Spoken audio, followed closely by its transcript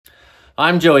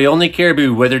I'm Joey, only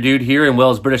Caribou Weather Dude here in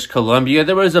Wells, British Columbia.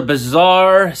 There was a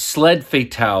bizarre sled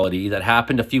fatality that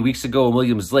happened a few weeks ago in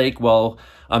Williams Lake while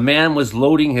a man was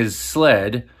loading his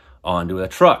sled onto a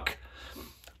truck.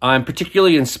 I'm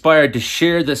particularly inspired to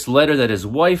share this letter that his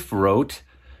wife wrote.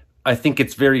 I think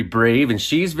it's very brave, and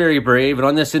she's very brave. And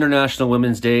on this International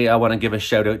Women's Day, I want to give a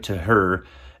shout out to her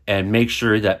and make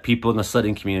sure that people in the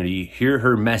sledding community hear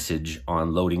her message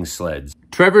on loading sleds.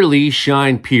 Trevor Lee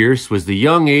Shine Pierce was the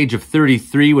young age of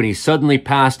 33 when he suddenly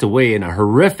passed away in a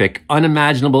horrific,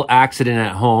 unimaginable accident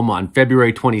at home on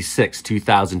February 26,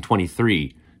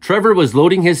 2023. Trevor was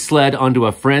loading his sled onto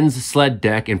a friend's sled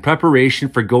deck in preparation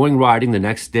for going riding the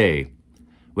next day.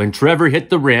 When Trevor hit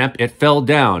the ramp, it fell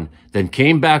down, then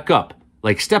came back up,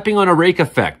 like stepping on a rake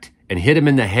effect, and hit him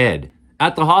in the head.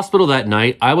 At the hospital that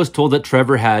night, I was told that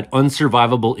Trevor had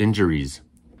unsurvivable injuries.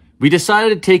 We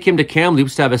decided to take him to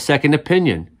Kamloops to have a second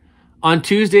opinion. On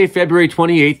Tuesday, February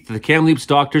 28th, the Kamloops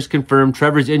doctors confirmed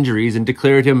Trevor's injuries and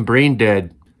declared him brain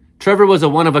dead. Trevor was a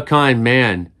one-of-a-kind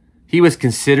man. He was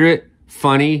considerate,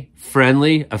 funny,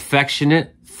 friendly,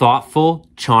 affectionate, thoughtful,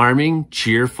 charming,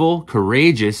 cheerful,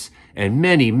 courageous, and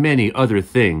many, many other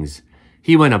things.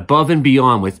 He went above and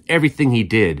beyond with everything he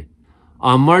did.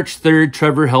 On March 3rd,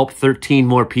 Trevor helped 13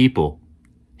 more people.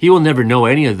 He will never know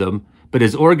any of them, but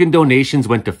his organ donations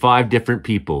went to 5 different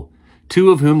people, 2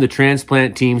 of whom the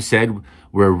transplant team said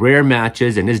were rare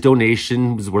matches, and his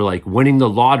donations were like winning the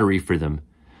lottery for them.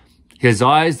 His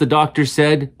eyes, the doctor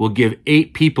said, will give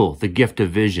 8 people the gift of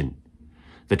vision.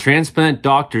 The transplant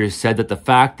doctors said that the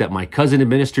fact that my cousin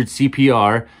administered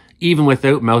CPR, even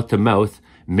without mouth-to-mouth,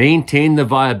 maintained the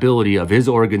viability of his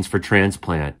organs for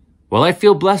transplant. While I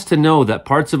feel blessed to know that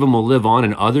parts of them will live on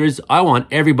and others, I want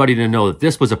everybody to know that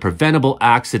this was a preventable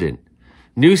accident.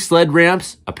 New sled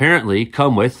ramps apparently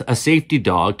come with a safety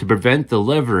dog to prevent the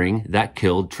levering that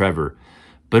killed Trevor.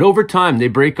 But over time, they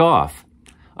break off.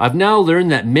 I've now learned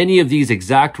that many of these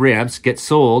exact ramps get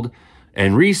sold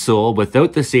and resold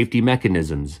without the safety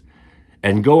mechanisms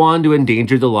and go on to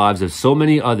endanger the lives of so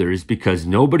many others because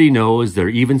nobody knows they're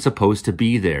even supposed to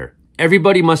be there.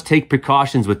 Everybody must take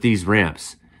precautions with these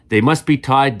ramps. They must be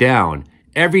tied down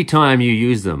every time you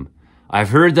use them. I've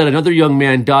heard that another young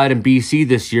man died in BC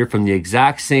this year from the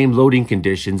exact same loading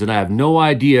conditions, and I have no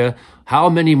idea how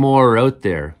many more are out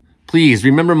there. Please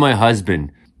remember my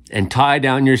husband and tie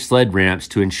down your sled ramps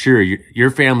to ensure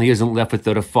your family isn't left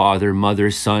without a father,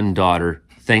 mother, son, daughter.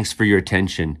 Thanks for your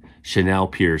attention. Chanel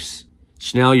Pierce.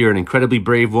 Chanel, you're an incredibly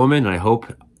brave woman, and I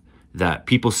hope that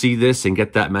people see this and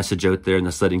get that message out there in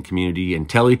the sledding community and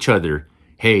tell each other,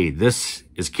 hey, this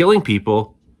is killing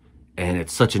people, and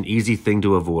it's such an easy thing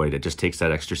to avoid. It just takes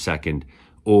that extra second,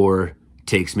 or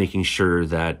takes making sure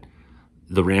that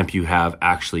the ramp you have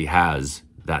actually has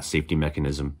that safety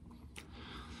mechanism.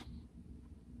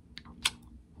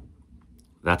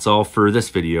 That's all for this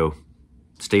video.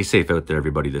 Stay safe out there,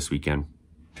 everybody, this weekend.